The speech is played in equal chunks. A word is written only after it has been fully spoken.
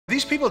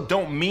These people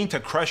don't mean to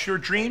crush your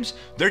dreams.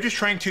 They're just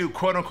trying to,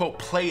 quote unquote,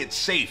 play it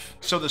safe.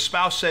 So the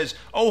spouse says,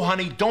 oh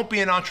honey, don't be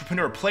an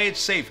entrepreneur, play it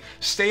safe.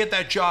 Stay at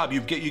that job, you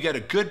get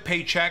a good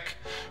paycheck,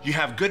 you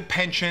have good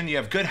pension, you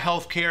have good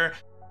health care.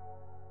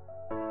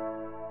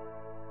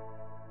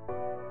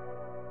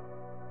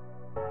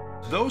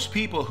 Those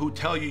people who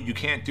tell you you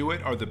can't do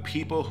it are the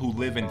people who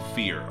live in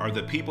fear, are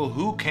the people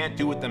who can't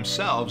do it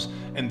themselves,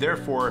 and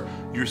therefore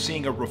you're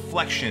seeing a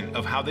reflection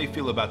of how they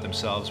feel about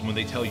themselves when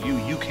they tell you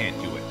you can't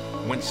do it.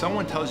 When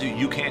someone tells you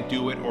you can't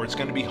do it, or it's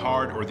going to be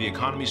hard, or the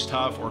economy's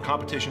tough, or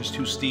competition's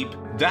too steep,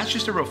 that's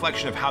just a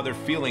reflection of how they're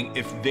feeling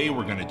if they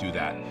were going to do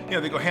that. You know,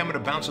 they go, hey, I'm going to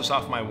bounce this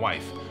off my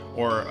wife.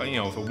 Or, you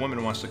know, if a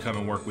woman wants to come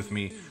and work with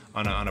me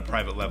on a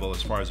private level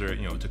as far as their,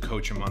 you know, to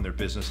coach them on their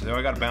business, they say, oh,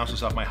 I got to bounce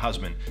this off my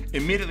husband.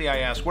 Immediately I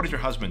ask, what does your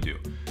husband do?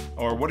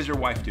 Or what does your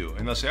wife do?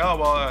 And they'll say, oh,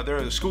 well, they're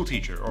a school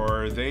teacher,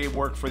 or they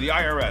work for the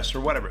IRS, or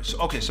whatever. So,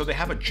 okay, so they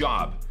have a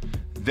job.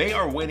 They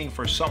are waiting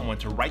for someone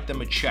to write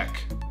them a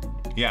check.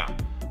 Yeah,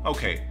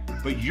 okay,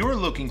 but you're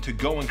looking to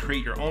go and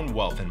create your own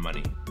wealth and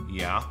money.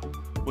 Yeah,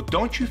 well,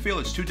 don't you feel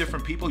it's two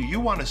different people? You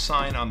want to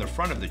sign on the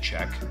front of the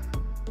check,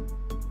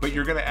 but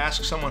you're gonna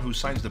ask someone who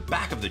signs the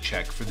back of the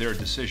check for their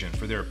decision,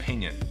 for their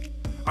opinion.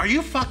 Are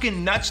you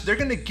fucking nuts? They're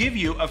gonna give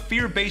you a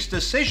fear-based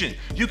decision.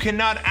 You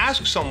cannot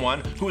ask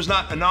someone who is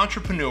not an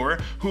entrepreneur,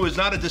 who is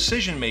not a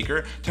decision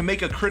maker, to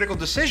make a critical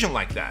decision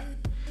like that.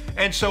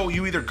 And so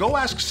you either go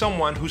ask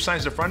someone who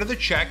signs the front of the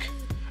check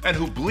and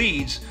who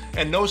bleeds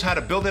and knows how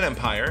to build an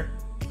empire,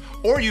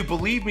 or you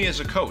believe me as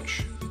a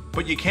coach.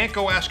 But you can't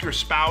go ask your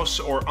spouse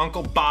or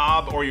Uncle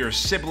Bob or your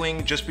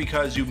sibling just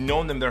because you've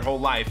known them their whole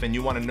life and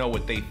you want to know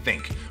what they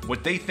think.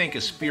 What they think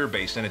is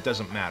fear-based and it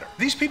doesn't matter.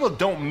 These people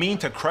don't mean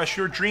to crush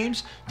your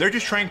dreams. They're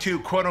just trying to,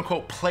 quote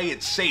unquote, play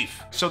it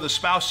safe. So the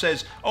spouse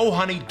says, oh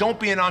honey, don't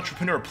be an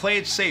entrepreneur, play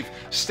it safe.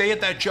 Stay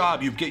at that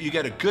job, you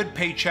get a good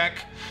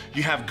paycheck,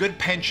 you have good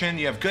pension,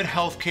 you have good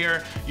health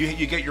care,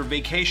 you get your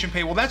vacation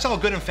pay. Well, that's all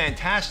good and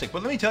fantastic,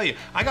 but let me tell you,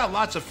 I got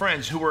lots of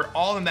friends who were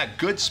all in that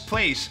good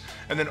place,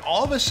 and then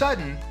all of a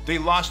sudden, they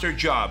lost their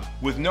job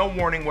with no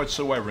warning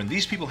whatsoever, and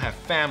these people have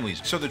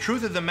families. So the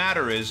truth of the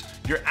matter is,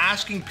 you're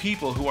asking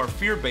people who are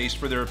fear-based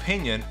for their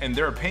opinion, and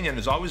their opinion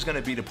is always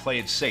gonna be to play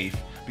it safe,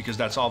 because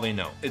that's all they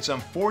know. It's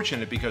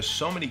unfortunate because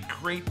so many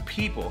great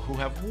people who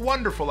have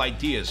wonderful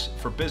ideas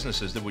for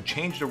businesses that would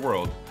change the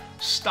world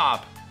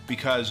stop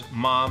because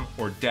mom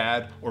or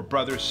dad or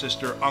brother,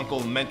 sister,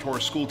 uncle, mentor,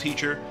 school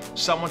teacher,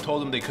 someone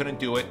told them they couldn't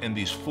do it, and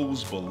these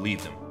fools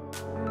believed them.